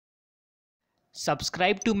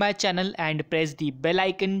Subscribe to my channel and press the bell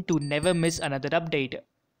icon to never miss another update.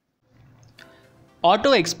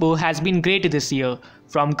 Auto Expo has been great this year,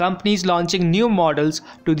 from companies launching new models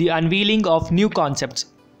to the unveiling of new concepts.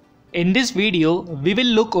 In this video, we will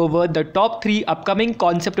look over the top 3 upcoming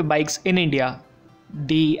concept bikes in India.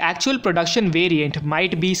 The actual production variant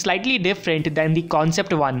might be slightly different than the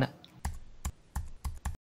concept one.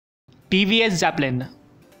 TVS Zeppelin.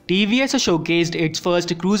 TVS showcased its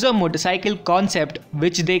first cruiser motorcycle concept,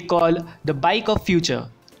 which they call the Bike of Future.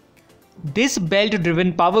 This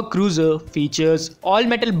belt-driven power cruiser features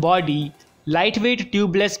all-metal body, lightweight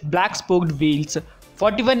tubeless black-spoked wheels,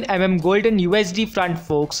 41mm golden USD front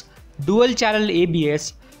forks, dual-channel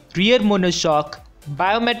ABS, rear monoshock,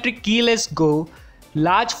 biometric keyless go,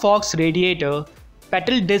 large Fox radiator,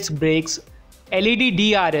 pedal disc brakes, LED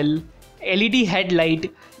DRL, LED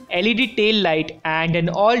headlight, LED tail light and an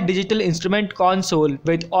all-digital instrument console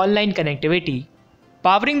with online connectivity.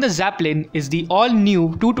 Powering the Zeppelin is the all-new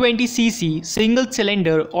 220cc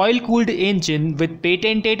single-cylinder oil-cooled engine with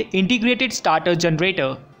patented integrated starter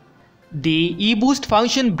generator. The e-boost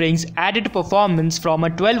function brings added performance from a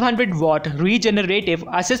 1200-watt regenerative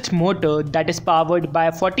assist motor that is powered by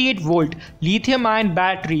a 48-volt lithium-ion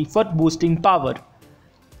battery for boosting power.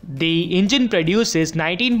 The engine produces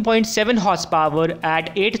 19.7 horsepower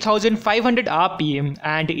at 8,500 rpm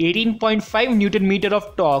and 18.5 Nm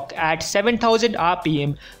of torque at 7,000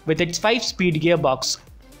 rpm with its 5-speed gearbox.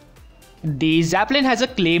 The Zeppelin has a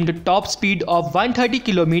claimed top speed of 130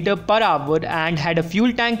 km/h and had a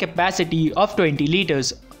fuel tank capacity of 20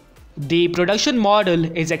 liters. The production model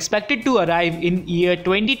is expected to arrive in year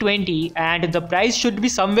 2020 and the price should be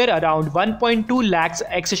somewhere around 1.2 lakhs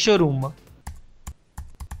ex-showroom.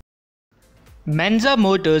 Menza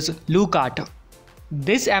Motors Lucart.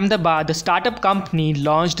 This Ahmedabad startup company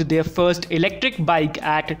launched their first electric bike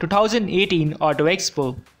at 2018 Auto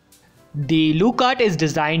Expo. The Lucart is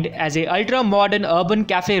designed as a ultra-modern urban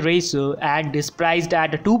cafe racer and is priced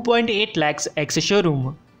at 2.8 lakhs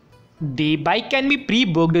ex-showroom. The bike can be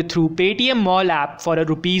pre-booked through Paytm Mall app for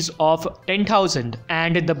rupees of 10,000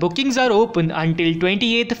 and the bookings are open until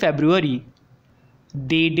 28th February.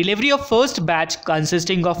 The delivery of first batch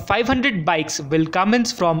consisting of 500 bikes will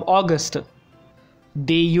commence from August.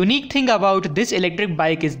 The unique thing about this electric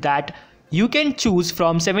bike is that you can choose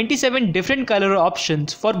from 77 different color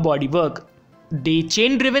options for bodywork. The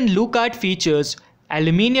chain-driven Lucart features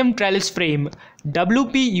aluminium trellis frame,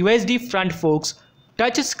 WP USD front forks,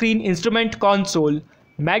 touchscreen instrument console,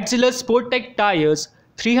 Maxxiller Sportec tires,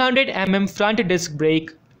 300mm front disc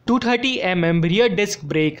brake, 230mm rear disc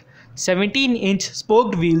brake, 17-inch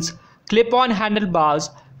spoked wheels, clip-on handlebars,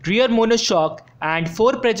 rear monoshock and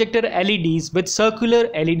 4 projector LEDs with circular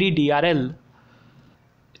LED DRL.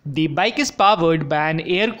 The bike is powered by an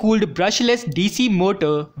air-cooled brushless DC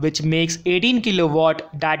motor which makes 18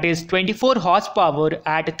 kW, that is 24 horsepower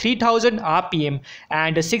at 3000 rpm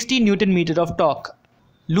and 60 Nm of torque.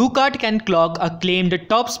 Lucart can clock a claimed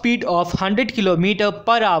top speed of 100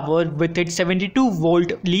 km/h with its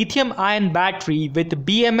 72-volt lithium-ion battery with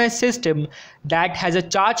BMS system that has a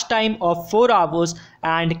charge time of 4 hours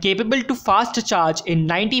and capable to fast charge in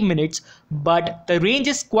 90 minutes, but the range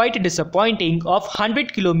is quite disappointing of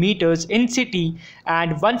 100 km in city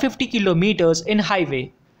and 150 km in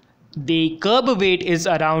highway. The curb weight is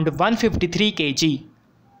around 153 kg.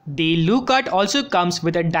 The Lucart also comes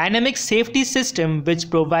with a dynamic safety system which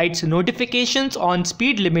provides notifications on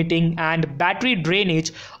speed limiting and battery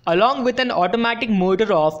drainage along with an automatic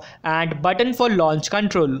motor off and button for launch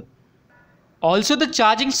control. Also, the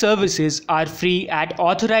charging services are free at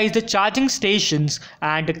authorized charging stations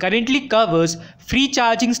and currently covers free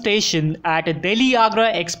charging station at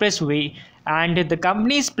Delhi-Agra Expressway, and the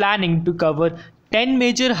company is planning to cover 10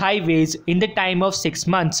 major highways in the time of 6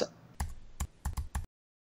 months.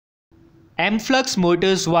 Mflux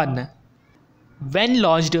Motors One. When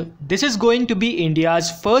launched, this is going to be India's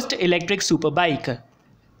first electric superbike.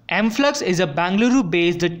 Mflux is a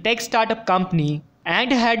Bangalore-based tech startup company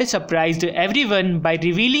and had surprised everyone by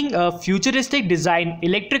revealing a futuristic design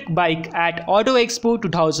electric bike at Auto Expo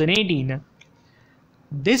 2018.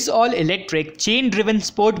 This all-electric chain-driven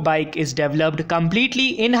sport bike is developed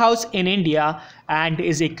completely in-house in India and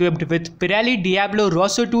is equipped with Pirelli Diablo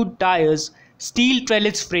Rosso 2 tires, steel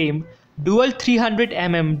trellis frame, dual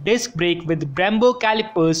 300mm disc brake with Brembo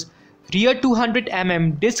calipers, rear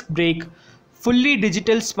 200mm disc brake, fully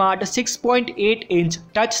digital smart 6.8-inch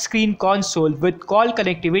touchscreen console with call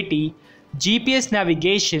connectivity, GPS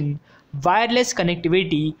navigation, wireless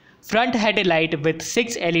connectivity, front headlight with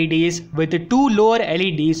 6 LEDs with 2 lower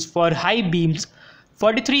LEDs for high beams,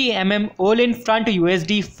 43mm all-in front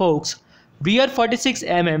USD forks, rear 46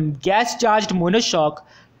 mm gas-charged monoshock,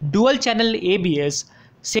 dual-channel ABS,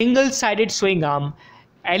 single-sided swing arm,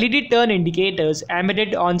 LED turn indicators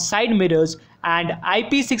embedded on side mirrors, and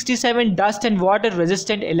IP67 dust and water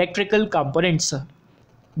resistant electrical components.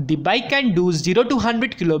 The bike can do 0 to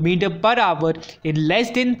 100 km per hour in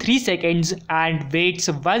less than 3 seconds and weighs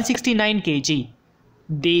 169 kg.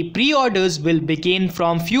 The pre-orders will begin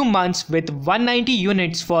from few months with 190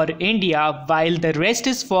 units for India, while the rest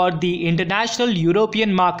is for the international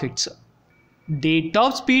European markets. The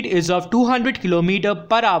top speed is of 200 km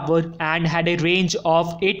per hour and had a range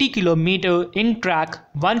of 80 km in track,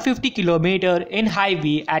 150 km in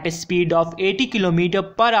highway at a speed of 80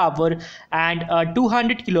 km per hour and a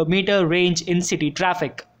 200 km range in city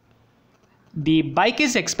traffic. The bike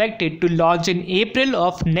is expected to launch in April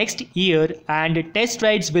of next year and test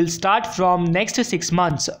rides will start from next 6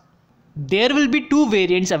 months. There will be two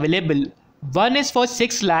variants available. One is for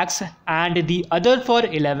 6 lakhs and the other for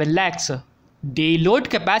 11 lakhs. The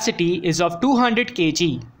load capacity is of 200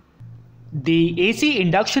 kg. The AC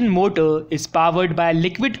induction motor is powered by a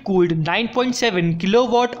liquid-cooled 9.7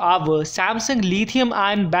 kWh Samsung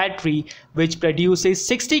lithium-ion battery which produces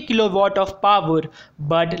 60 kW of power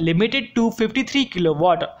but limited to 53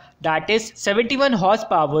 kW, that is 71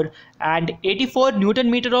 horsepower and 84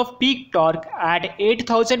 Nm of peak torque at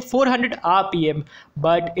 8400 rpm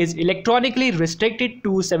but is electronically restricted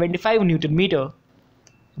to 75 Nm.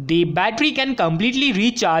 The battery can completely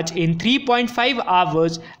recharge in 3.5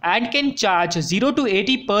 hours and can charge 0 to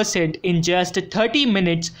 80% in just 30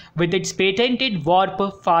 minutes with its patented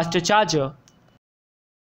warp fast charger.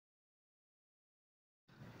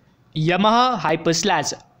 Yamaha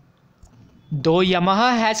Hyperslash. Though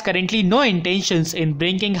Yamaha has currently no intentions in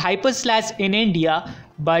bringing Hyperslash in India,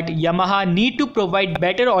 but Yamaha need to provide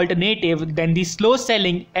better alternative than the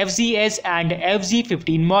slow-selling FZS and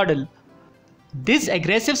FZ15 model. This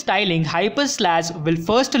aggressive styling Hyperslash will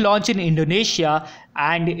first launch in Indonesia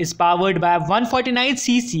and is powered by a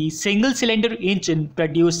 149cc single-cylinder engine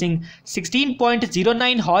producing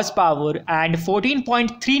 16.09 horsepower and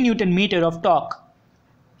 14.3 Nm of torque.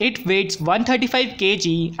 It weighs 135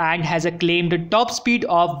 kg and has a claimed top speed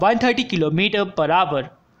of 130 km per hour.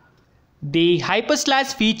 The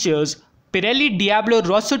Hyperslash features Pirelli Diablo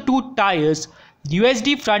Rosso 2 tires,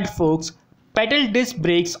 USD front forks, pedal disc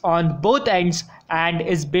brakes on both ends and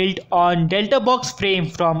is built on Delta Box frame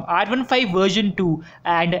from R15 version 2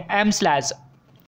 and M/.